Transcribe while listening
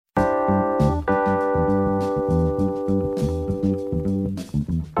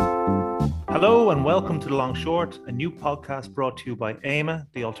Hello and welcome to The Long Short, a new podcast brought to you by AIMA,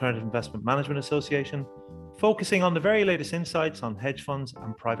 the Alternative Investment Management Association, focusing on the very latest insights on hedge funds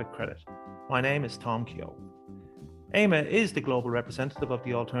and private credit. My name is Tom Keogh. AIMA is the global representative of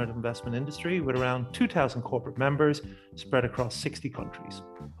the alternative investment industry with around 2,000 corporate members spread across 60 countries.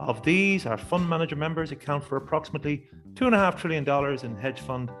 Of these, our fund manager members account for approximately $2.5 trillion in hedge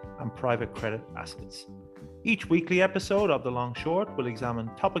fund and private credit assets. Each weekly episode of The Long Short will examine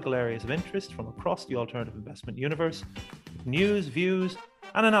topical areas of interest from across the alternative investment universe, news, views,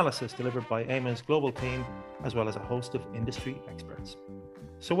 and analysis delivered by AIMA's global team, as well as a host of industry experts.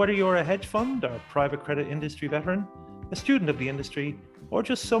 So whether you're a hedge fund or private credit industry veteran, a student of the industry, or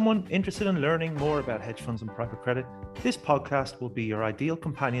just someone interested in learning more about hedge funds and private credit, this podcast will be your ideal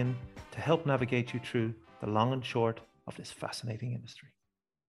companion to help navigate you through the long and short of this fascinating industry.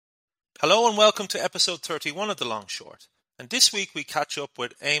 Hello and welcome to episode 31 of The Long Short. And this week we catch up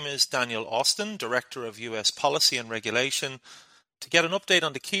with AIMA's Daniel Austin, Director of US Policy and Regulation, to get an update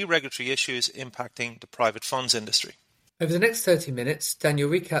on the key regulatory issues impacting the private funds industry. Over the next 30 minutes, Daniel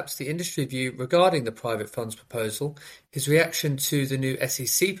recaps the industry view regarding the private funds proposal, his reaction to the new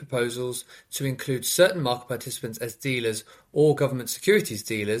SEC proposals to include certain market participants as dealers or government securities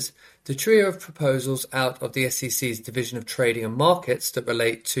dealers, the trio of proposals out of the SEC's Division of Trading and Markets that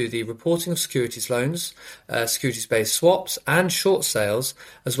relate to the reporting of securities loans, securities-based swaps and short sales,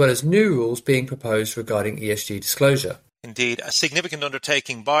 as well as new rules being proposed regarding ESG disclosure. Indeed, a significant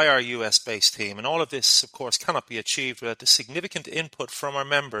undertaking by our US-based team, and all of this, of course, cannot be achieved without the significant input from our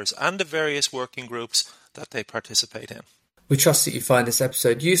members and the various working groups that they participate in. We trust that you find this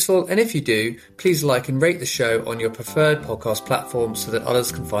episode useful, and if you do, please like and rate the show on your preferred podcast platform so that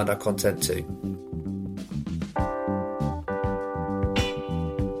others can find our content too.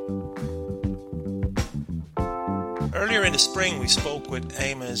 Earlier in the spring, we spoke with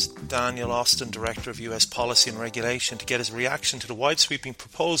AIMA's Daniel Austin, Director of US Policy and Regulation, to get his reaction to the wide-sweeping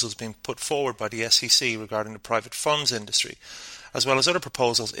proposals being put forward by the SEC regarding the private funds industry, as well as other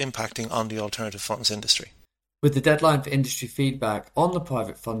proposals impacting on the alternative funds industry. With the deadline for industry feedback on the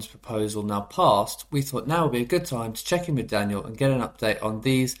private funds proposal now passed, we thought now would be a good time to check in with Daniel and get an update on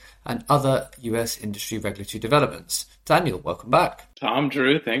these and other US industry regulatory developments. Daniel, welcome back. Tom,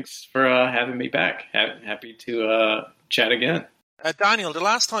 Drew, thanks for having me back. Happy to chat again. Daniel, the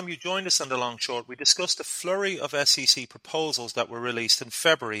last time you joined us on The Long Short, we discussed a flurry of SEC proposals that were released in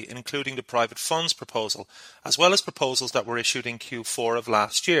February, including the private funds proposal, as well as proposals that were issued in Q4 of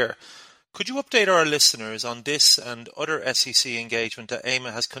last year. Could you update our listeners on this and other SEC engagement that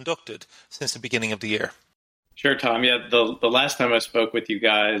AIMA has conducted since the beginning of the year? Sure, Tom. Yeah, the last time I spoke with you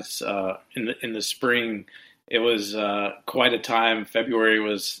guys in the spring, it was quite a time. February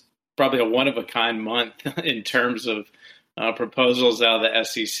was probably a one-of-a-kind month in terms of proposals out of the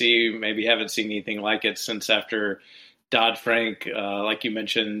SEC. Maybe haven't seen anything like it since after Dodd-Frank, like you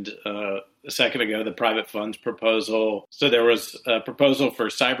mentioned a second ago, the private funds proposal. So there was a proposal for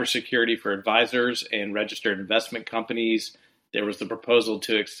cybersecurity for advisors and registered investment companies. There was the proposal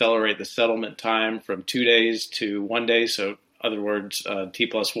to accelerate the settlement time from 2 days to 1 day. So in other words,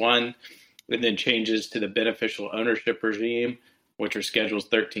 T+1, and then changes to the beneficial ownership regime, which are schedules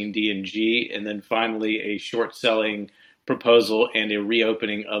 13D and G. And then finally, a short selling proposal and a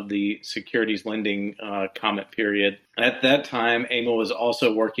reopening of the securities lending comment period. At that time, AIMA was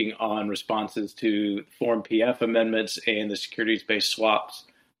also working on responses to Form PF amendments and the securities-based swaps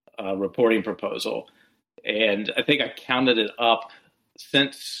reporting proposal. And I think I counted it up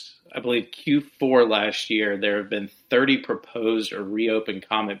since, I believe, Q4 last year, there have been 30 proposed or reopened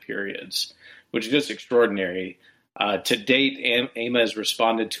comment periods, which is just extraordinary. To date, AIMA has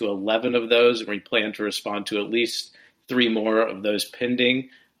responded to 11 of those, and we plan to respond to at least 3 more of those pending,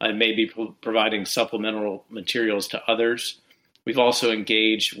 and maybe providing supplemental materials to others. We've also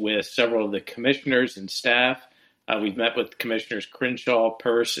engaged with several of the commissioners and staff. We've met with Commissioners Crenshaw,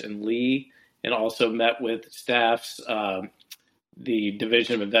 Peirce, and Lee, and also met with staffs, the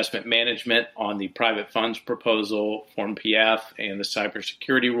Division of Investment Management on the private funds proposal, Form PF, and the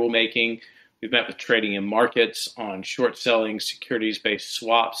cybersecurity rulemaking. We've met with Trading and Markets on short selling, securities-based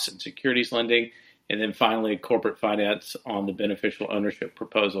swaps, and securities lending. And then finally, corporate finance on the beneficial ownership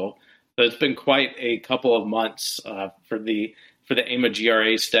proposal. So it's been quite a couple of months for the AIMA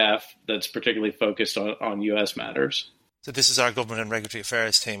GRA staff that's particularly focused on U.S. matters. So this is our Government and Regulatory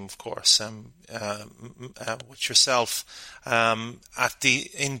Affairs team, of course, with yourself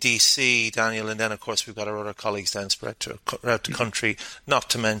in DC, Daniel, and then, of course, we've got our other colleagues then spread throughout the country, not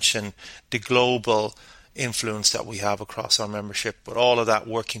to mention the global influence that we have across our membership, but all of that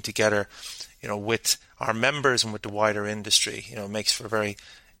working together, with our members and with the wider industry, makes for a very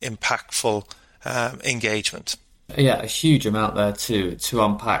impactful engagement? Yeah, a huge amount there to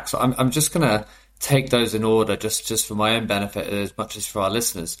unpack. So I'm just going to take those in order, just for my own benefit as much as for our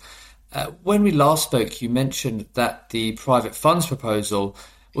listeners. When we last spoke, you mentioned that the private funds proposal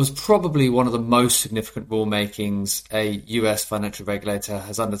was probably one of the most significant rulemakings a US financial regulator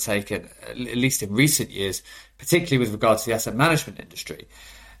has undertaken, at least in recent years, particularly with regard to the asset management industry.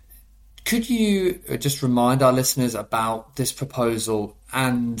 Could you just remind our listeners about this proposal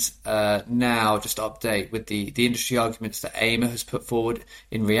and now just update with the industry arguments that AIMA has put forward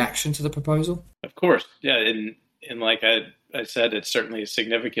in reaction to the proposal? Of course, yeah. And like I said, it's certainly a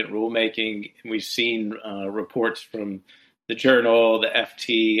significant rulemaking. And we've seen reports from the Journal, the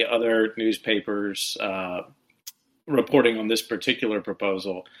FT, other newspapers reporting on this particular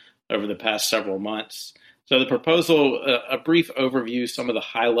proposal over the past several months. So the proposal, a brief overview, some of the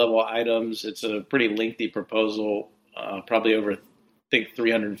high-level items. It's a pretty lengthy proposal, probably over, I think,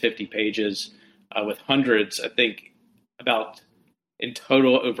 350 pages, with hundreds, I think, about in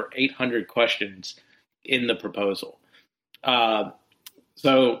total over 800 questions in the proposal.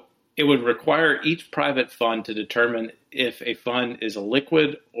 So it would require each private fund to determine if a fund is a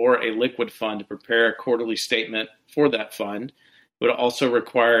liquid or a liquid fund to prepare a quarterly statement for that fund. It would also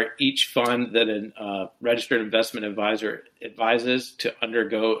require each fund that a registered investment advisor advises to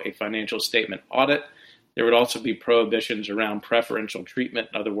undergo a financial statement audit. There would also be prohibitions around preferential treatment,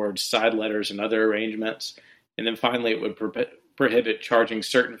 in other words, side letters and other arrangements. And then finally, it would prohibit charging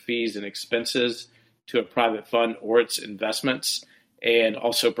certain fees and expenses to a private fund or its investments, and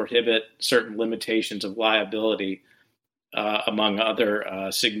also prohibit certain limitations of liability, among other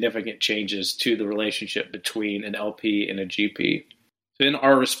significant changes to the relationship between an LP and a GP. So in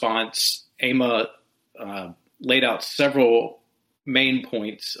our response, AIMA laid out several main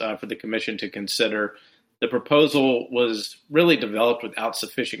points for the Commission to consider. The proposal was really developed without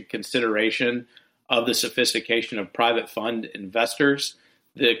sufficient consideration of the sophistication of private fund investors.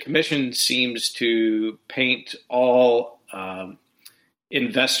 The Commission seems to paint all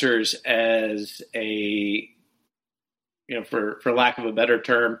investors as for lack of a better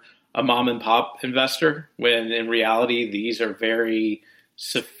term, a mom and pop investor, when in reality, these are very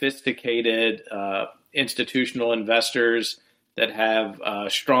sophisticated institutional investors that have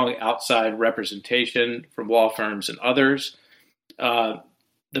strong outside representation from law firms and others.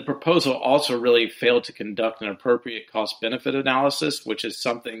 The proposal also really failed to conduct an appropriate cost-benefit analysis, which is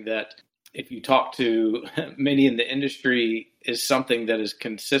something that, if you talk to many in the industry, is something that is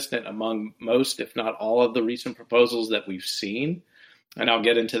consistent among most, if not all, of the recent proposals that we've seen. And I'll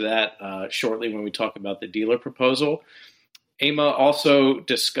get into that shortly when we talk about the dealer proposal. AIMA also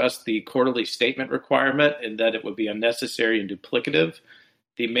discussed the quarterly statement requirement and that it would be unnecessary and duplicative.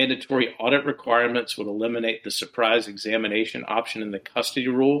 The mandatory audit requirements would eliminate the surprise examination option in the custody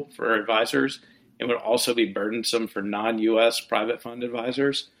rule for advisors and would also be burdensome for non-U.S. private fund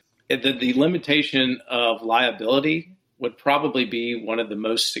advisors. And then the limitation of liability would probably be one of the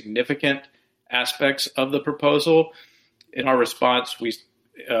most significant aspects of the proposal. In our response, we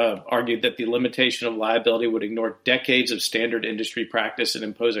argued that the limitation of liability would ignore decades of standard industry practice and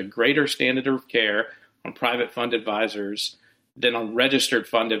impose a greater standard of care on private fund advisors than on registered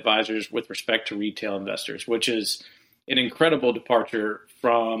fund advisors with respect to retail investors, which is an incredible departure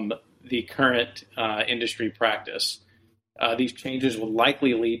from the current industry practice. These changes will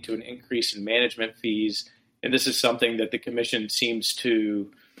likely lead to an increase in management fees, and this is something that the Commission seems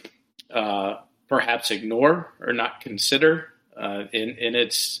to perhaps ignore or not consider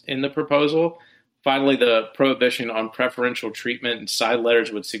in the proposal. Finally, the prohibition on preferential treatment and side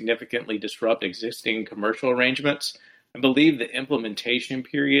letters would significantly disrupt existing commercial arrangements. I believe the implementation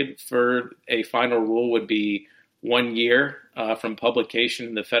period for a final rule would be 1 year from publication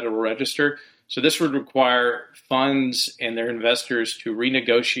in the Federal Register. So this would require funds and their investors to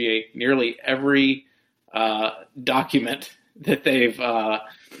renegotiate nearly every document that they've,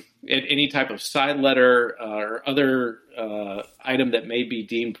 any type of side letter or other item that may be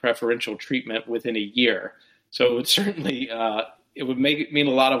deemed preferential treatment within a year. So it would certainly, it would mean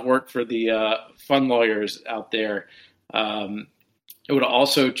a lot of work for the fund lawyers out there. It would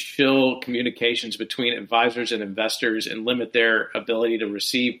also chill communications between advisors and investors and limit their ability to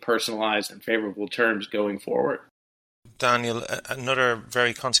receive personalized and favorable terms going forward. Daniel, another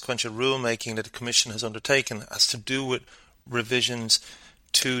very consequential rulemaking that the Commission has undertaken has to do with revisions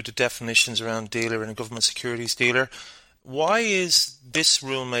to the definitions around dealer and a government securities dealer. Why is this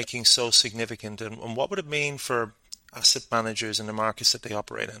rulemaking so significant, and what would it mean for asset managers in the markets that they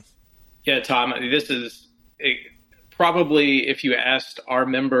operate in? Yeah, Tom, this is probably, if you asked our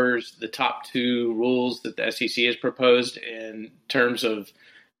members, the top two rules that the SEC has proposed in terms of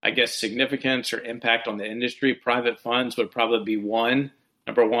significance or impact on the industry, private funds would probably be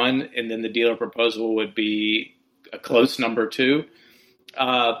number one, and then the dealer proposal would be a close number two.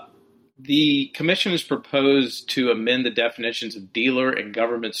 The commission has proposed to amend the definitions of dealer and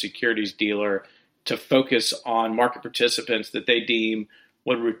government securities dealer to focus on market participants that they deem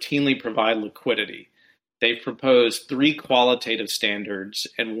would routinely provide liquidity. They've proposed 3 qualitative standards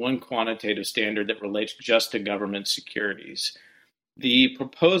and 1 quantitative standard that relates just to government securities. The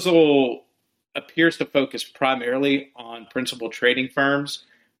proposal appears to focus primarily on principal trading firms,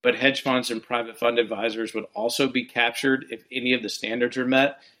 but hedge funds and private fund advisors would also be captured if any of the standards are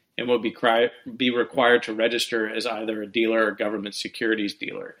met and would be required to register as either a dealer or government securities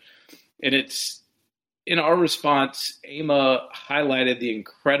dealer. And it's in our response, AIMA highlighted the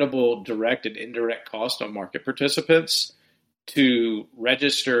incredible direct and indirect cost on market participants to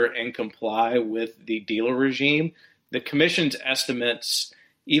register and comply with the dealer regime. The Commission's estimates,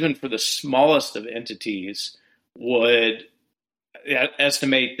 even for the smallest of entities, would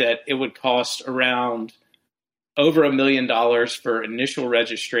estimate that it would cost around over $1 million for initial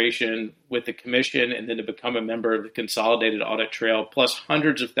registration with the Commission and then to become a member of the Consolidated Audit Trail, plus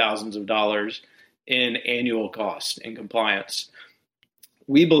hundreds of thousands of dollars in annual cost and compliance.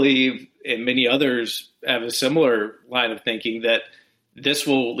 We believe, and many others have a similar line of thinking, that this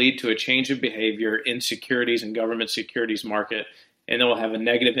will lead to a change of behavior in securities and government securities market, and it will have a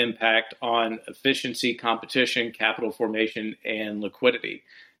negative impact on efficiency, competition, capital formation, and liquidity.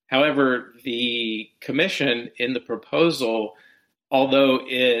 However, the Commission in the proposal, although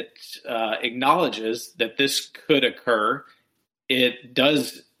it acknowledges that this could occur, it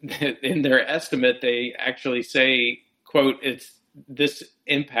does, in their estimate, they actually say, quote, this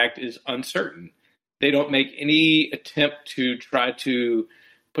impact is uncertain. They don't make any attempt to try to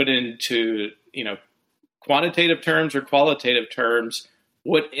put into, quantitative terms or qualitative terms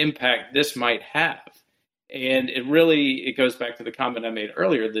what impact this might have. And it goes back to the comment I made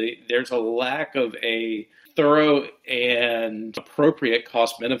earlier. There's a lack of a thorough and appropriate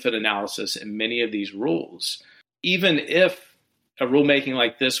cost-benefit analysis in many of these rules. Even if a rulemaking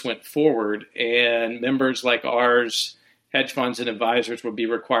like this went forward and members like ours, hedge funds and advisors, would be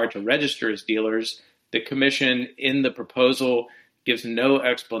required to register as dealers, the Commission in the proposal gives no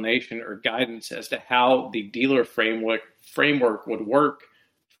explanation or guidance as to how the dealer framework would work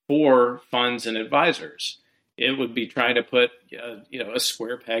for funds and advisors. It would be trying to put a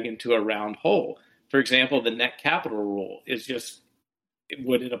square peg into a round hole. For example, the net capital rule is just,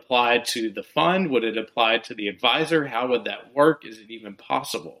 would it apply to the fund? Would it apply to the advisor? How would that work? Is it even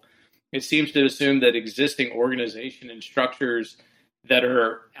possible? It seems to assume that existing organization and structures that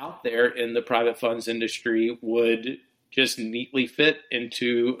are out there in the private funds industry would just neatly fit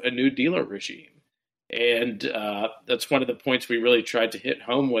into a new dealer regime. And that's one of the points we really tried to hit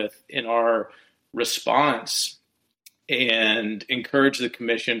home with in our response and encourage the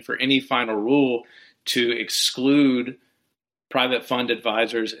Commission for any final rule to exclude private fund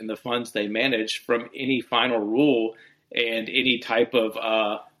advisors and the funds they manage from any final rule and any type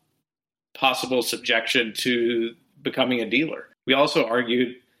of possible subjection to becoming a dealer. We also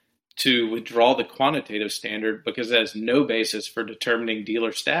argued to withdraw the quantitative standard because it has no basis for determining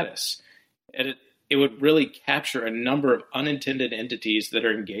dealer status. And it would really capture a number of unintended entities that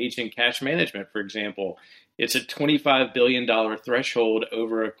are engaged in cash management, for example. It's a $25 billion threshold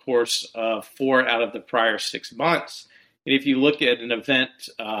over a course of 4 out of the prior 6 months. And if you look at an event,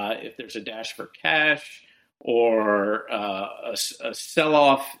 if there's a dash for cash or a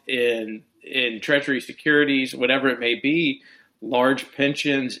sell-off in Treasury securities, whatever it may be, large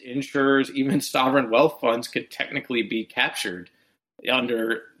pensions, insurers, even sovereign wealth funds could technically be captured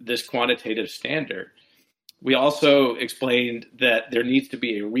under this quantitative standard. We also explained that there needs to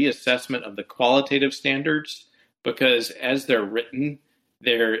be a reassessment of the qualitative standards because as they're written,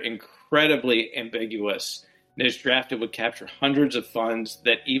 they're incredibly ambiguous. This drafted would capture hundreds of funds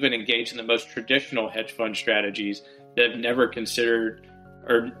that even engage in the most traditional hedge fund strategies that have never considered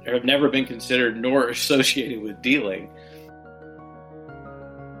or have never been considered nor associated with dealing.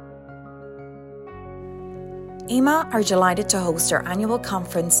 AIMA are delighted to host our annual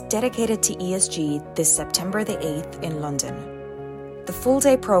conference dedicated to ESG this September the 8th in London. The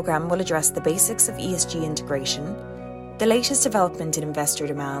full-day programme will address the basics of ESG integration, the latest development in investor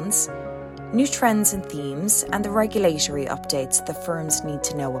demands, new trends and themes, and the regulatory updates that firms need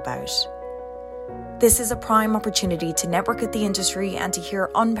to know about. This is a prime opportunity to network with the industry and to hear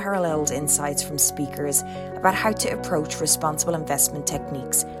unparalleled insights from speakers about how to approach responsible investment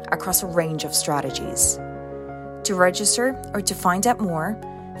techniques across a range of strategies. To register or to find out more,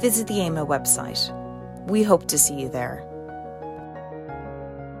 visit the AIMA website. We hope to see you there.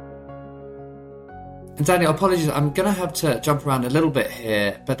 And Daniel, apologies, I'm going to have to jump around a little bit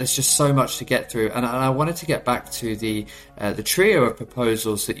here, but there's just so much to get through. And I wanted to get back to the trio of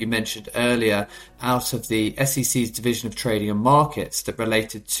proposals that you mentioned earlier out of the SEC's Division of Trading and Markets that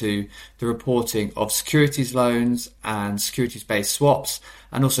related to the reporting of securities loans and securities-based swaps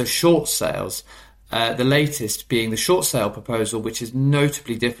and also short sales. The latest being the short sale proposal, which is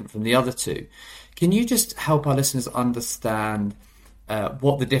notably different from the other two. Can you just help our listeners understand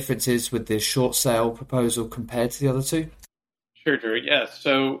what the difference is with the short sale proposal compared to the other two? Sure, Drew. Yeah.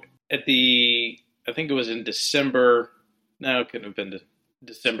 So I think it was in December. No, it couldn't have been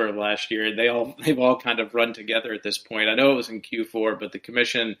December of last year. They've all kind of run together at this point. I know it was in Q4, but the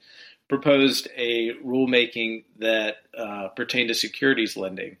Commission proposed a rulemaking that pertained to securities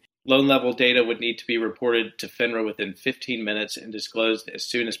lending. Loan level data would need to be reported to FINRA within 15 minutes and disclosed as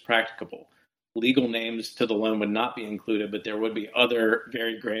soon as practicable. Legal names to the loan would not be included, but there would be other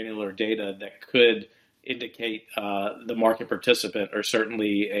very granular data that could indicate the market participant, or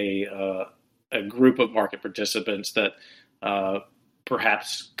certainly a group of market participants that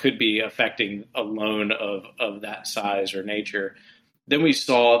perhaps could be affecting a loan of that size or nature. Then we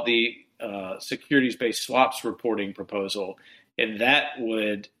saw the securities-based swaps reporting proposal, and that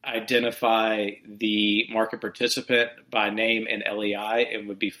would identify the market participant by name and LEI and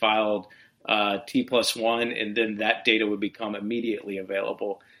would be filed T+1, and then that data would become immediately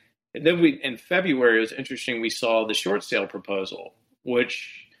available. And then in February, it was interesting, we saw the short sale proposal,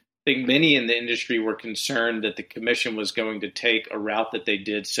 which I think many in the industry were concerned that the Commission was going to take a route that they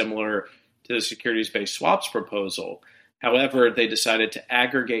did similar to the securities-based swaps proposal. However, they decided to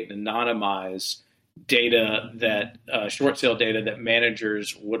aggregate and anonymize data that short sale data that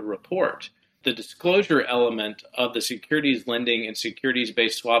managers would report. The disclosure element of the securities lending and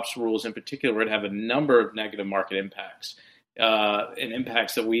securities-based swaps rules in particular would have a number of negative market impacts, and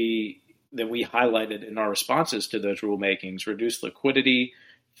impacts that we highlighted in our responses to those rulemakings: reduced liquidity,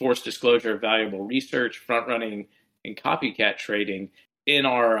 forced disclosure of valuable research, front-running, and copycat trading. In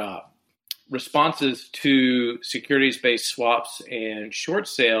our responses to securities-based swaps and short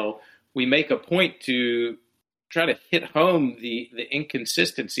sale, we make a point to try to hit home the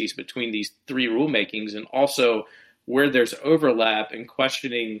inconsistencies between these three rulemakings, and also where there's overlap, in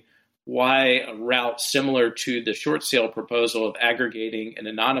questioning why a route similar to the short sale proposal of aggregating and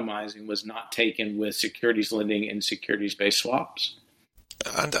anonymizing was not taken with securities lending and securities-based swaps.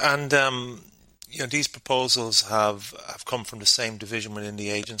 And these proposals have come from the same division within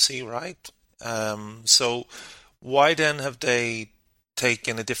the agency, right? So why then have they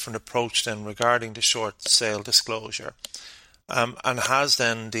taken a different approach then regarding the short sale disclosure? And has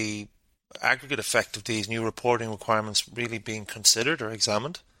then the aggregate effect of these new reporting requirements really been considered or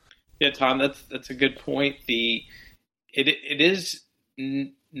examined? Yeah, Tom, that's a good point. It is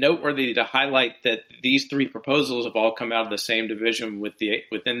noteworthy to highlight that these three proposals have all come out of the same division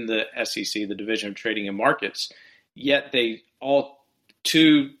within the SEC, the Division of Trading and Markets. Yet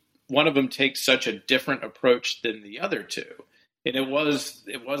one of them takes such a different approach than the other two. And it was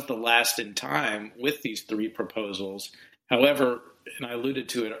the last in time with these three proposals. However, and I alluded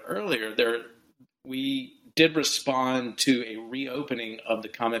to it earlier, we did respond to a reopening of the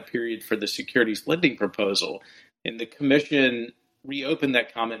comment period for the securities lending proposal. And the Commission reopened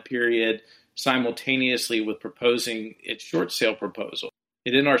that comment period simultaneously with proposing its short sale proposal.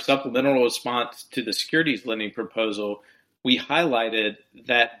 And in our supplemental response to the securities lending proposal, we highlighted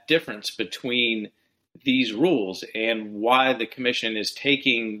that difference between these rules and why the Commission is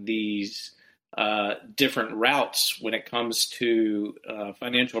taking these different routes when it comes to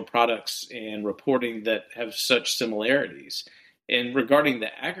financial products and reporting that have such similarities. And regarding the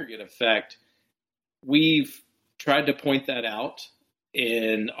aggregate effect, we've tried to point that out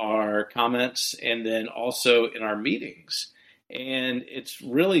in our comments and then also in our meetings. And it's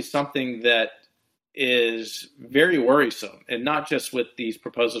really something that is very worrisome, and not just with these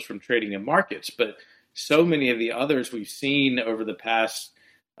proposals from Trading and Markets, but so many of the others we've seen over the past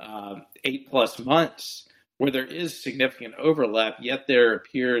 8+ months, where there is significant overlap, yet there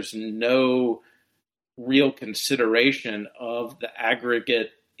appears no real consideration of the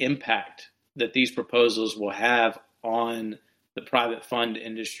aggregate impact that these proposals will have on the private fund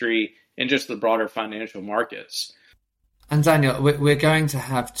industry and just the broader financial markets. And Daniel, we're going to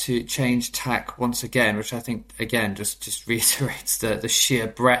have to change tack once again, which I think, again, just reiterates the sheer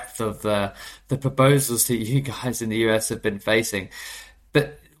breadth of the proposals that you guys in the US have been facing.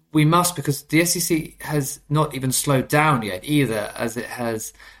 But we must, because the SEC has not even slowed down yet either, as it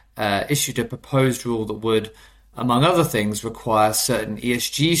has issued a proposed rule that would, among other things, require certain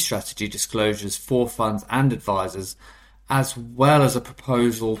ESG strategy disclosures for funds and advisors. as well as a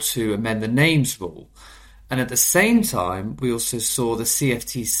proposal to amend the names rule. And at the same time, we also saw the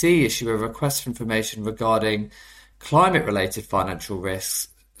CFTC issue a request for information regarding climate-related financial risks.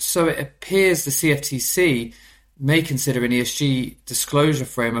 So it appears the CFTC may consider an ESG disclosure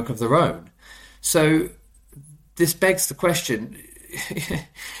framework of their own. So this begs the question,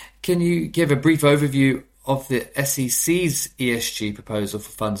 can you give a brief overview of the SEC's ESG proposal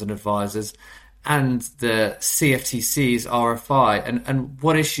for funds and advisors and the CFTC's RFI, and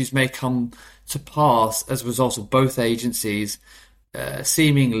what issues may come to pass as a result of both agencies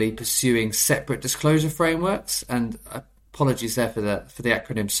seemingly pursuing separate disclosure frameworks? And apologies there for the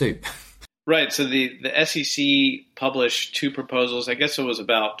acronym soup. Right. So the SEC published two proposals. I guess it was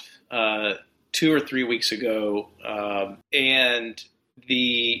about 2 or 3 weeks ago, and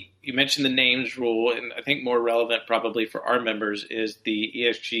you mentioned the names rule, and I think more relevant probably for our members is the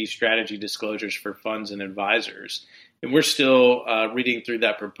ESG strategy disclosures for funds and advisors. And we're still reading through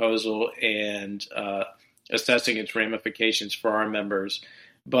that proposal and assessing its ramifications for our members.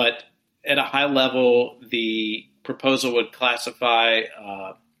 But at a high level, the proposal would classify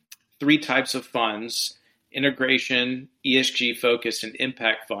 3 types of funds: integration, ESG-focused, and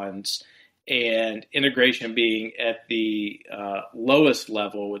impact funds. And integration being at the lowest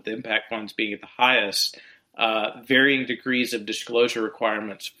level, with the impact funds being at the highest, varying degrees of disclosure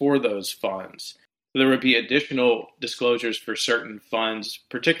requirements for those funds. There would be additional disclosures for certain funds,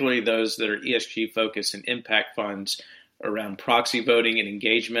 particularly those that are ESG focused and impact funds, around proxy voting and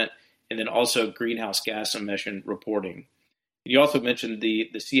engagement, and then also greenhouse gas emission reporting. You also mentioned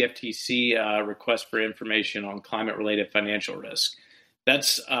the CFTC request for information on climate-related financial risk.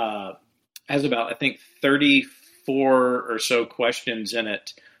 That's has about, I think, 34 or so questions in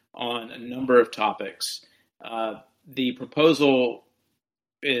it on a number of topics. The proposal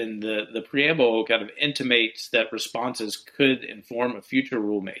in the preamble kind of intimates that responses could inform a future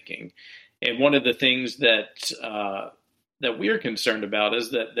rulemaking. And one of the things that we're concerned about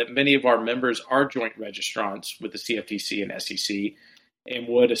is that many of our members are joint registrants with the CFTC and SEC, and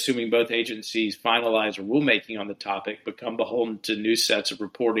would, assuming both agencies finalize a rulemaking on the topic, become beholden to new sets of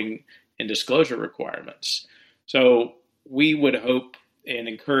reporting and disclosure requirements. So we would hope and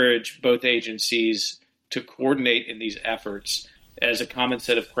encourage both agencies to coordinate in these efforts, as a common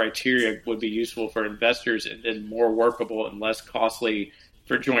set of criteria would be useful for investors and then more workable and less costly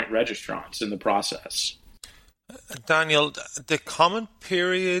for joint registrants in the process. Daniel, the comment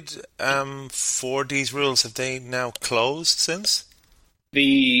period for these rules, have they now closed since?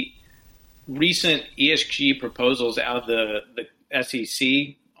 The recent ESG proposals out of the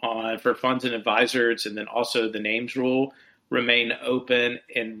SEC for funds and advisors, and then also the names rule, remain open,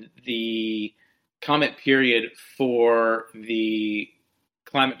 and the comment period for the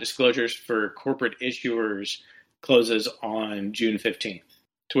climate disclosures for corporate issuers closes on June 15th,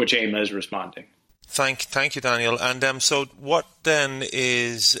 to which AIMA is responding. Thank you, Daniel. And so what then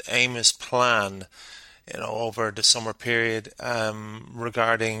is AIMA's plan, over the summer period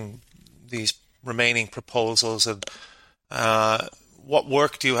regarding these remaining proposals, and what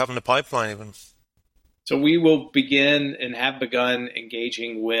work do you have in the pipeline even? So we will begin and have begun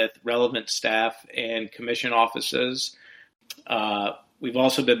engaging with relevant staff and commission offices. We've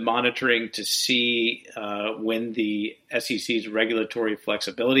also been monitoring to see when the SEC's regulatory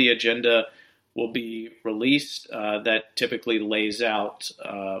flexibility agenda will be released. That typically lays out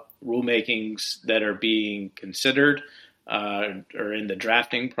rulemakings that are being considered or in the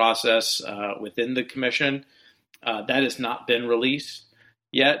drafting process within the commission. That has not been released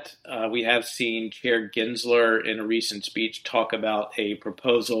yet. We have seen Chair Gensler in a recent speech talk about a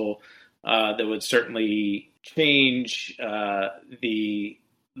proposal that would certainly change the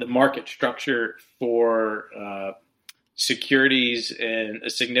market structure for securities in a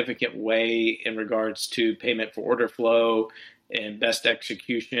significant way in regards to payment for order flow and best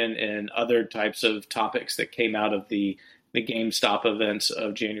execution and other types of topics that came out of the GameStop events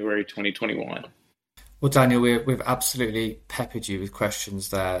of January 2021. Well, Daniel, we've absolutely peppered you with questions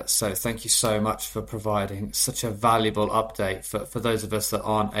there. So thank you so much for providing such a valuable update for those of us that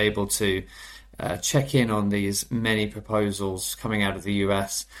aren't able to check in on these many proposals coming out of the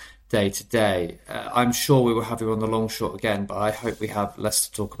US day to day. I'm sure we will have you on the long short again, but I hope we have less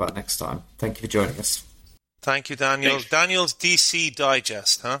to talk about next time. Thank you for joining us. Thank you, Daniel. Thanks. Daniel's DC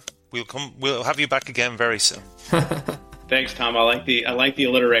Digest, huh? We'll have you back again very soon. Thanks, Tom. I like the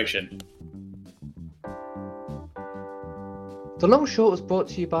alliteration. The Long Short was brought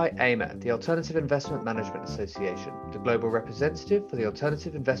to you by AIMA, the Alternative Investment Management Association, the global representative for the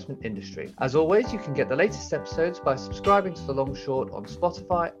alternative investment industry. As always, you can get the latest episodes by subscribing to The Long Short on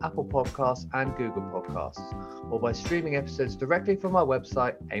Spotify, Apple Podcasts, and Google Podcasts, or by streaming episodes directly from our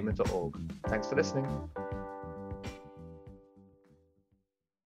website, aima.org. Thanks for listening.